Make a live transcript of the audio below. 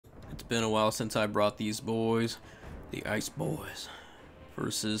It's been a while since I brought these boys, the Ice Boys,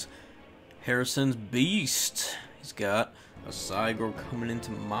 versus Harrison's Beast. He's got a Cygor coming into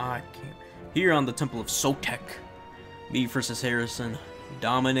my camp here on the Temple of Sotek. Me versus Harrison,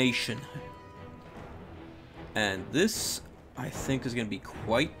 Domination. And this, I think, is going to be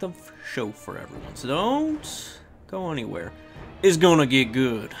quite the show for everyone. So don't go anywhere. It's going to get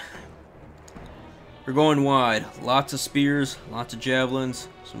good. We're going wide. Lots of spears, lots of javelins,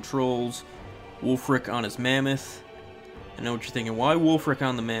 some trolls. Wulfric on his mammoth. I know what you're thinking. Why Wulfric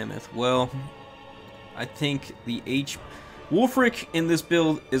on the mammoth? Well, I think the Wulfric in this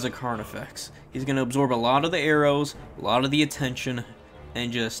build is a Carnifex. He's going to absorb a lot of the arrows, a lot of the attention,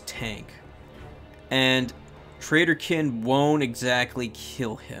 and just tank. And Traderkin won't exactly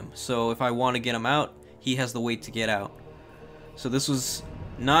kill him. So if I want to get him out, he has the weight to get out. So this was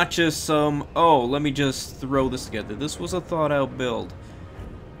not just some, oh, let me just throw this together. This was a thought out build.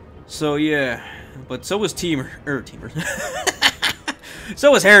 So yeah, but so was Teamer.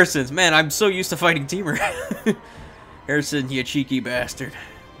 So was Harrison's. Man, I'm so used to fighting Teamer. Harrison, you cheeky bastard.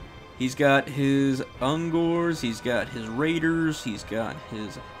 He's got his Ungors, he's got his Raiders, he's got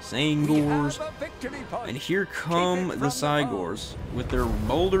his Zangors. And here come the Cygors with their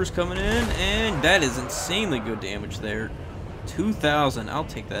boulders coming in, and that is insanely good damage there. 2,000, I'll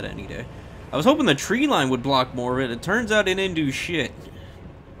take that any day. I was hoping the tree line would block more of it. It turns out it didn't do shit.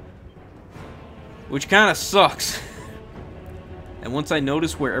 Which kind of sucks. And once I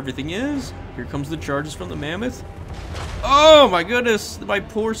notice where everything is, here comes the charges from the mammoth. Oh my goodness, my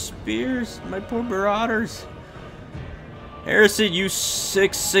poor spears, my poor marauders. Harrison, you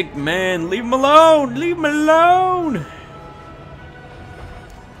sick man, leave him alone, leave him alone.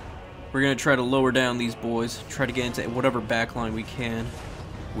 We're gonna try to lower down these boys, try to get into whatever backline we can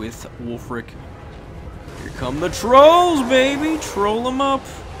with Wulfric. Here come the trolls, baby, troll them up.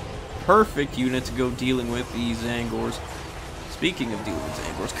 Perfect unit to go dealing with these Zangors. Speaking of dealing with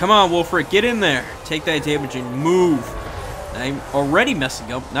Zangors, come on, Wulfric, get in there. Take that damage and move. I'm already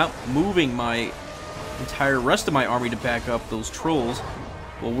messing up, not moving my entire rest of my army to back up those trolls.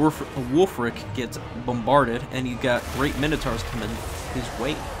 Well, Wulfric gets bombarded, and he's got great Minotaurs coming his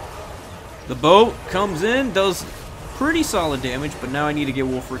way. The boat comes in, does pretty solid damage, but now I need to get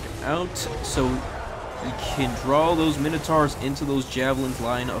Wulfric out so he can draw those Minotaurs into those javelins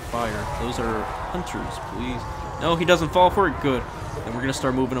line of fire. Those are hunters, please. No, he doesn't fall for it. Good. And we're going to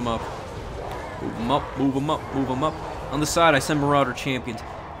start moving them up. Move them up, move them up, move them up. On the side, I send Marauder Champions.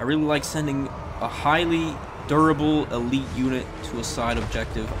 I really like sending a highly durable elite unit to a side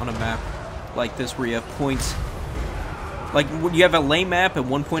objective on a map like this where you have points. Like, when you have a lane map at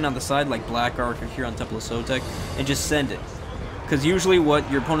one point on the side, like Black Ark or here on Temple of Sotek, and just send it. Because usually what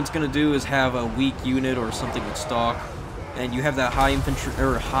your opponent's going to do is have a weak unit or something with stock, and you have that high infantry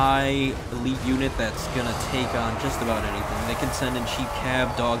or high elite unit that's going to take on just about anything. They can send in sheep,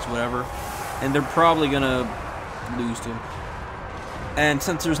 cab, dogs, whatever, and they're probably going to lose to them. And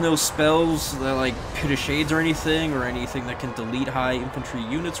since there's no spells that like Pit of Shades or anything that can delete high infantry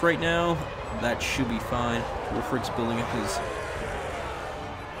units right now, that should be fine. Wulfric's building up his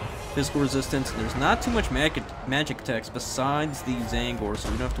physical resistance. There's not too much magic text besides the Zangor, so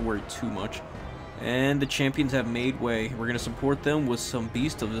we don't have to worry too much. And the champions have made way. We're going to support them with some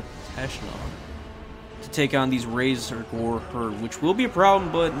Beast of the Tashnon to take on these Razor Gore herd, which will be a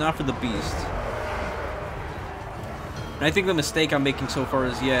problem, but not for the Beast. And I think the mistake I'm making so far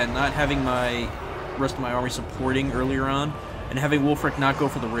is, yeah, not having my rest of my army supporting earlier on, and having Wulfric not go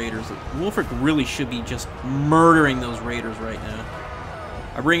for the Raiders. Wulfric really should be just murdering those Raiders right now.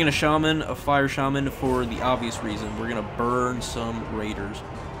 I bring in a Shaman, a Fire Shaman, for the obvious reason. We're going to burn some Raiders.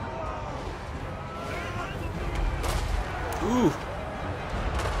 Ooh.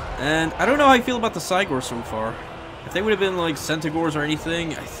 And I don't know how I feel about the Cygor so far. If they would have been like Centaurs or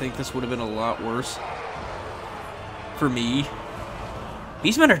anything, I think this would have been a lot worse. For me.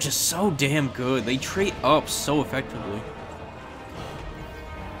 Beastmen are just so damn good. They trade up so effectively.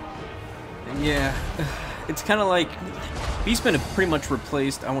 And yeah, it's kind of like Beastmen have pretty much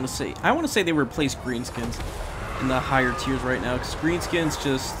replaced, I want to say they replaced Greenskins in the higher tiers right now, because Greenskins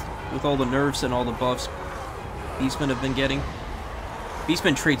just, with all the nerfs and all the buffs Beastmen have been getting,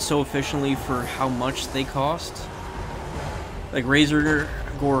 Beastmen trade so efficiently for how much they cost. Like Razor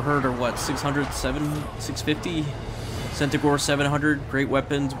Gore Herd are what, 600, 650? Centaur 700, great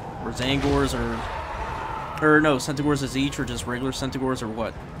weapons, or Zangors, or no, Centaurs is each, or just regular Centaurs, or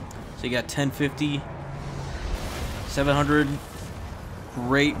what? So you got 1050, 700,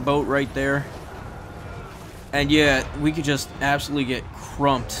 great boat right there. And yeah, we could just absolutely get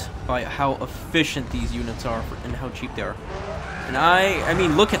crumped by how efficient these units are and how cheap they are. And I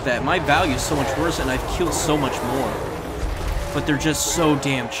mean, look at that. My value is so much worse, and I've killed so much more. But they're just so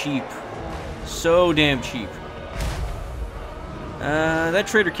damn cheap. So damn cheap. That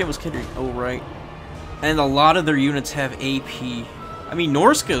Trader Kim was kidding. Oh, right. And a lot of their units have AP. I mean,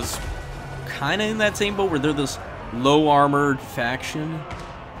 Norsca's kind of in that same boat where they're this low-armored faction.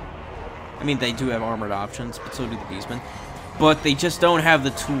 I mean, they do have armored options, but so do the Beastmen. But they just don't have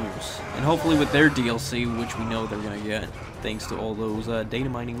the tools. And hopefully with their DLC, which we know they're going to get, thanks to all those data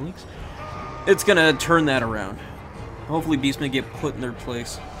mining leaks, it's going to turn that around. Hopefully Beastmen get put in their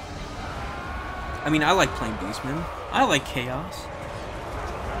place. I mean, I like playing Beastmen. I like Chaos.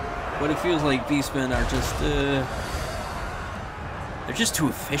 But it feels like Beastmen are just, they're just too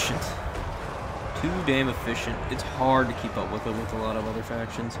efficient. Too damn efficient. It's hard to keep up with them with a lot of other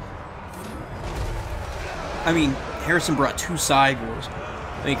factions. I mean, Harrison brought 2 side wars.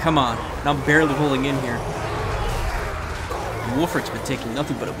 I mean, come on. And I'm barely holding in here. Wolfrick's been taking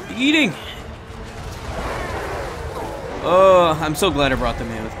nothing but a beating. Oh, I'm so glad I brought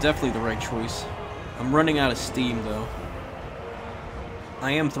them in. It's definitely the right choice. I'm running out of steam, though.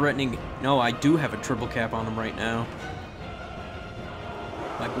 I am threatening... No, I do have a triple cap on them right now.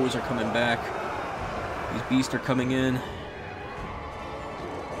 My boys are coming back. These beasts are coming in.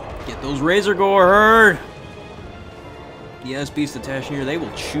 Get those Razor Gore herd! Yes, beast attaching here. They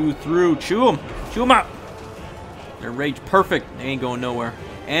will chew through. Chew them! Chew them out! They're rage perfect. They ain't going nowhere.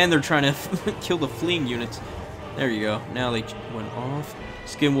 And they're trying to kill the fleeing units. There you go. Now they went off.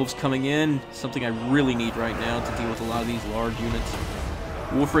 Skin Wolf's coming in. Something I really need right now to deal with a lot of these large units.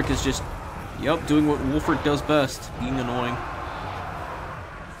 Wolfrick is just, yep, doing what Wolfrick does best. Being annoying.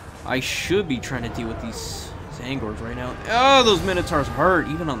 I should be trying to deal with these Zangors right now. Oh, those Minotaurs hurt,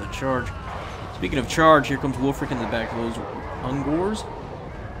 even on the charge. Speaking of charge, here comes Wolfrick in the back of those Ungors.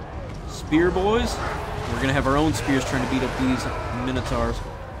 Spear boys. We're going to have our own spears trying to beat up these Minotaurs.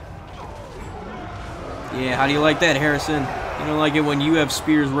 Yeah, how do you like that, Harrison? You don't like it when you have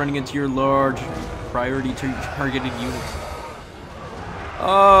spears running into your large priority targeted units.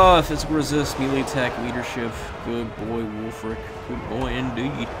 Oh, physical resist, melee attack, leadership. Good boy, Wolfrick. Good boy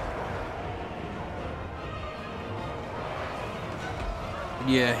indeed.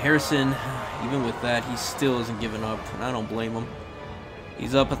 Yeah, Harrison, even with that, he still isn't giving up, and I don't blame him.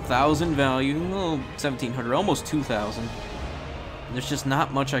 He's up 1,000 value, well, 1,700, almost 2,000. There's just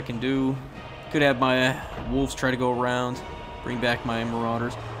not much I can do. Could have my wolves try to go around, bring back my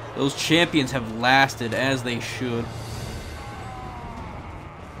marauders. Those champions have lasted as they should.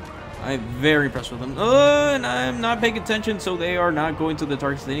 I'm very impressed with them. And I'm not paying attention, so they are not going to the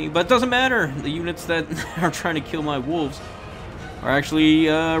target city. But it doesn't matter. The units that are trying to kill my wolves are actually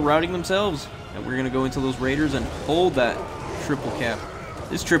routing themselves. And we're going to go into those raiders and hold that triple cap.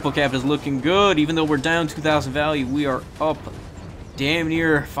 This triple cap is looking good. Even though we're down 2,000 value, we are up damn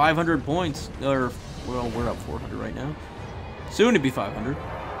near 500 points. Or, well, we're up 400 right now. Soon to be 500,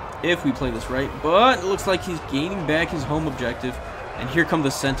 if we play this right. But it looks like he's gaining back his home objective. And here come the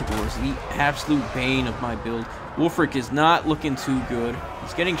Centaurs, the absolute bane of my build. Wolfrick is not looking too good.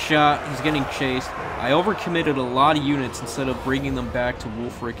 He's getting shot. He's getting chased. I overcommitted a lot of units instead of bringing them back to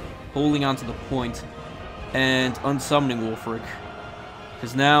Wolfrick, holding onto the point, and unsummoning Wolfrick.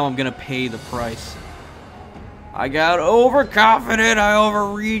 Because now I'm going to pay the price. I got overconfident. I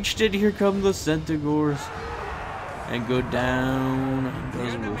overreached it. Here come the Centaurs. And go down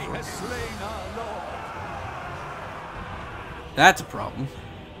goes Wolfrick. That's a problem.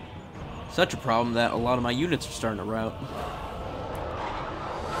 Such a problem that a lot of my units are starting to rout.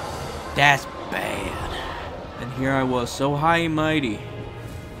 That's bad. And here I was, so high and mighty.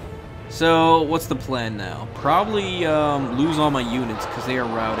 So, what's the plan now? Probably lose all my units because they are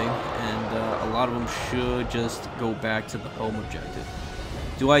routing, and a lot of them should just go back to the home objective.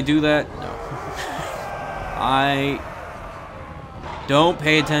 Do I do that? No. I don't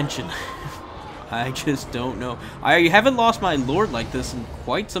pay attention. I just don't know. I haven't lost my lord like this in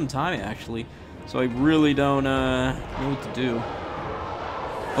quite some time, actually. So I really don't know what to do.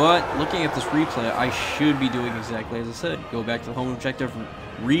 But looking at this replay, I should be doing exactly as I said. Go back to the home objective,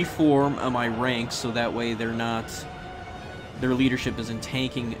 reform my ranks so that way they're not... their leadership isn't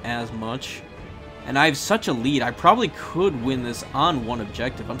tanking as much. And I have such a lead, I probably could win this on one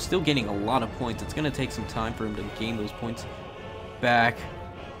objective. I'm still getting a lot of points. It's going to take some time for him to gain those points back.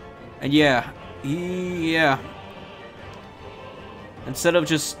 And yeah... yeah. Instead of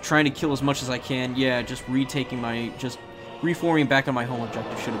just trying to kill as much as I can, yeah, just reforming back on my home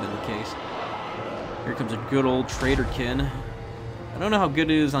objective should have been the case. Here comes a good old Traderkin. I don't know how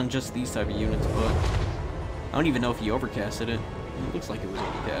good it is on just these type of units, but I don't even know if he overcasted it. It looks like it was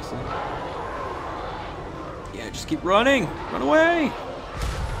overcasted. Yeah, just keep running. Run away.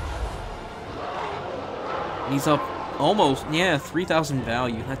 He's up almost, yeah, 3,000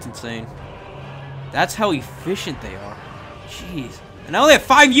 value. That's insane. That's how efficient they are. Jeez. And now they have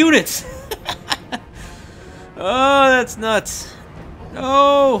 5 units. Oh, that's nuts.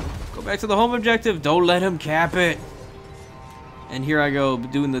 No. Go back to the home objective. Don't let him cap it. And here I go,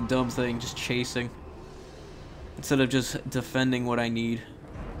 doing the dumb thing, just chasing. Instead of just defending what I need.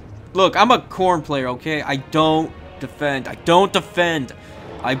 Look, I'm a corn player, okay? I don't defend. I don't defend.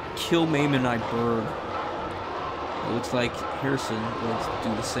 I kill, maim, and I burn. It looks like Harrison will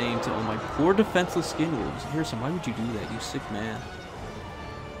do the same to all my poor defenseless skin wolves. Harrison, why would you do that, you sick man?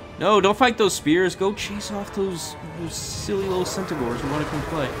 No, don't fight those spears. Go chase off those silly little centaurs who want to come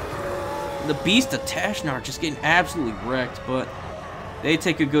play. The beast of Tashnar just getting absolutely wrecked, but they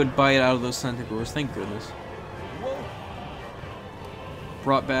take a good bite out of those centaurs. Thank goodness.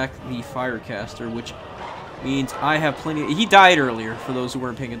 Brought back the Firecaster, which means I have plenty. He died earlier, for those who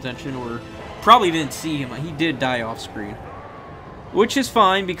weren't paying attention or probably didn't see him. He did die off screen, which is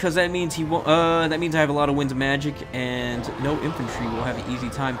fine because that means he won't. That means I have a lot of winds of magic, and no infantry will have an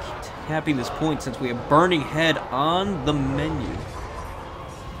easy time tapping this point since we have Burning Head on the menu.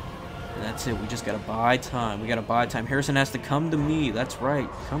 And that's it. We just gotta buy time. We gotta buy time. Harrison has to come to me. That's right.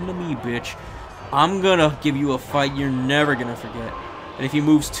 Come to me, bitch. I'm gonna give you a fight you're never gonna forget. And if he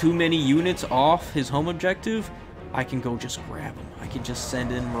moves too many units off his home objective, I can go just grab him. I can just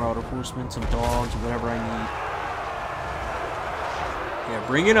send in Marauder Horsemen, some dogs, whatever I need. Yeah,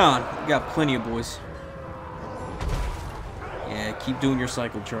 bring it on. We got plenty of boys. Yeah, keep doing your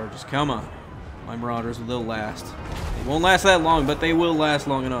cycle charges. Come on. My Marauders, they'll last. They won't last that long, but they will last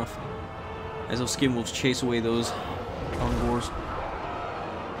long enough. As those skin wolves chase away those Angors.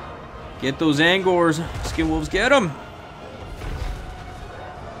 Get those Angors. Skin wolves, get them.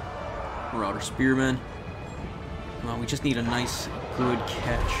 Marauder Spearmen. Come on, we just need a nice, good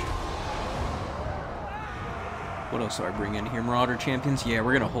catch. What else do I bring in here? Marauder Champions? Yeah,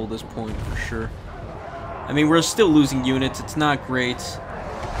 we're going to hold this point for sure. I mean, we're still losing units. It's not great.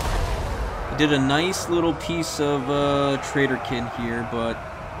 We did a nice little piece of Traderkin here, but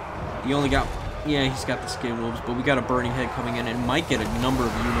he only got... Yeah, he's got the Skin Wolves, but we got a Burning Head coming in and might get a number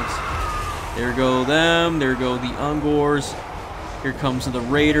of units. There go them. There go the Ungors. Here comes the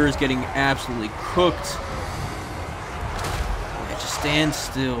Raiders getting absolutely cooked. Yeah, just stand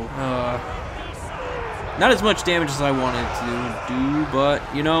still. Not as much damage as I wanted to do, but,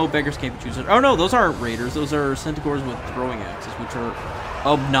 you know, beggars can't be choosers. Oh, no, those aren't Raiders. Those are Centaurs with throwing axes, which are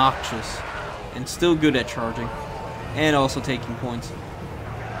obnoxious and still good at charging and also taking points.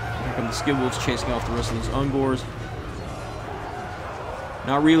 Here come the Skin Wolves chasing off the rest of those Ungors.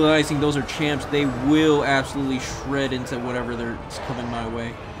 Not realizing those are champs, they will absolutely shred into whatever is coming my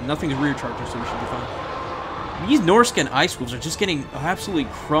way. And nothing's rear charger, so we should be fine. These Norsca and Ice Wolves are just getting absolutely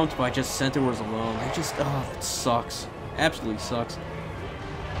crumped by just Centaurs alone. They just, oh, that sucks. Absolutely sucks.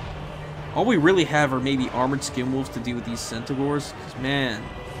 All we really have are maybe Armored Skin Wolves to deal with these Centaurs. Because, man,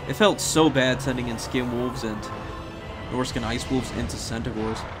 it felt so bad sending in Skin Wolves and Norsca and Ice Wolves into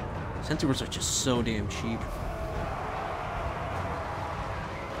Centaurs. Centaurs are just so damn cheap.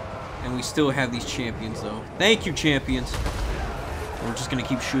 And we still have these champions, though. Thank you, champions. We're just going to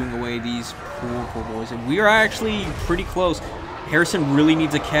keep shooting away these poor boys. And we are actually pretty close. Harrison really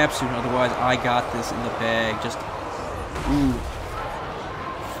needs a cap soon, otherwise I got this in the bag. Just, ooh.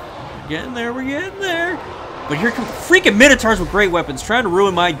 We're getting there, we're getting there. But here come the freaking Minotaurs with great weapons, trying to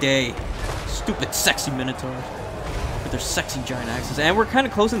ruin my day. Stupid, sexy Minotaurs. With their sexy giant axes. And we're kind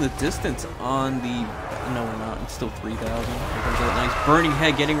of closing the distance on the... No, we're not. It's still 3,000. Here comes that nice Burning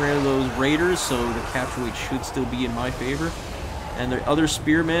Head getting rid of those Raiders, so the capture weight should still be in my favor. And the other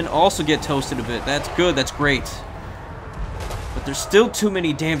Spearmen also get toasted a bit. That's good. That's great. But there's still too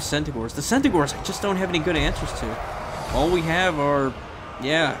many damn Centaurs. The Centaurs I just don't have any good answers to. All we have are,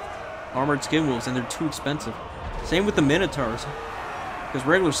 yeah, Armored Skin Wolves, and they're too expensive. Same with the Minotaurs. Because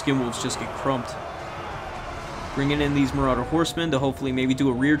regular Skin Wolves just get crumped. Bringing in these Marauder Horsemen to hopefully maybe do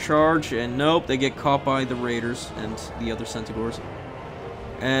a rear charge, and nope, they get caught by the Raiders and the other Centaurs.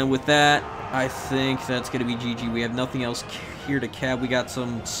 And with that, I think that's going to be GG. We have nothing else here to cab. We got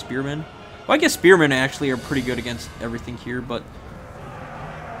some Spearmen. Well, I guess Spearmen actually are pretty good against everything here, but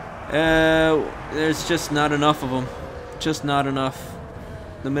there's just not enough of them. Just not enough.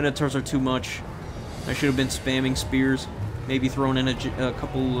 The Minotaurs are too much. I should have been spamming spears. Maybe thrown in a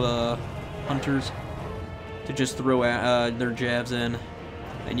couple hunters to just throw their jabs in.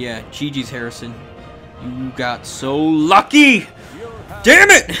 And yeah, GG's Harrison. You got so lucky!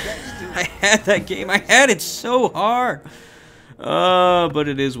 Damn it! I had that game. I had it so hard. But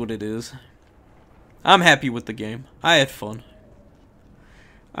it is what it is. I'm happy with the game. I had fun.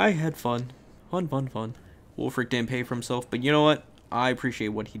 I had fun. Fun. Wolfric didn't pay for himself, but you know what? I appreciate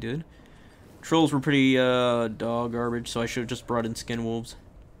what he did. Trolls were pretty, dog garbage, so I should have just brought in skin wolves.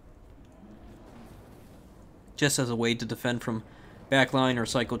 Just as a way to defend from backline or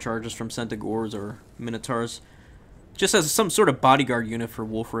cycle charges from Centaurs or Minotaurs. Just as some sort of bodyguard unit for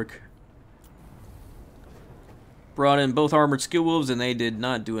Wolfric. Brought in both armored skill wolves, and they did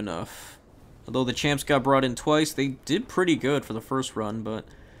not do enough. Although the champs got brought in twice, they did pretty good for the first run, but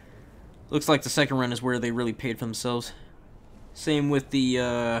looks like the second run is where they really paid for themselves. Same with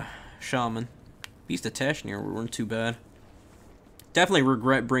the shaman. Beast of Tashnir weren't too bad. Definitely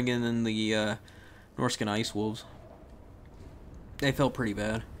regret bringing in the Norscan ice wolves. They felt pretty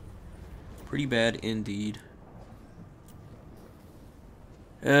bad. Pretty bad indeed.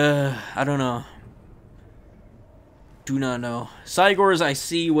 I don't know. Do not know. Cygors, I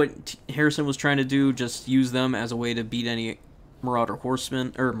see what Harrison was trying to do. Just use them as a way to beat any Marauder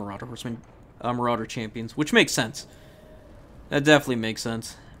champions, which makes sense. That definitely makes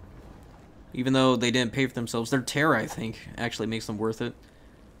sense. Even though they didn't pay for themselves, their terror, I think, actually makes them worth it.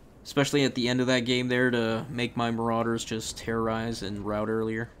 Especially at the end of that game there, to make my Marauders just terrorize and rout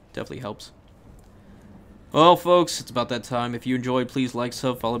earlier. Definitely helps. Well, folks, it's about that time. If you enjoyed, please like,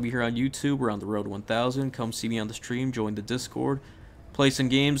 sub, follow me here on YouTube. We're on the road to 1,000. Come see me on the stream, join the Discord, play some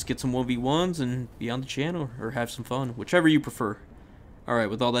games, get some 1v1s, and be on the channel, or have some fun, whichever you prefer. Alright,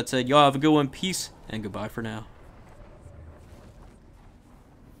 with all that said, y'all have a good one, peace, and goodbye for now.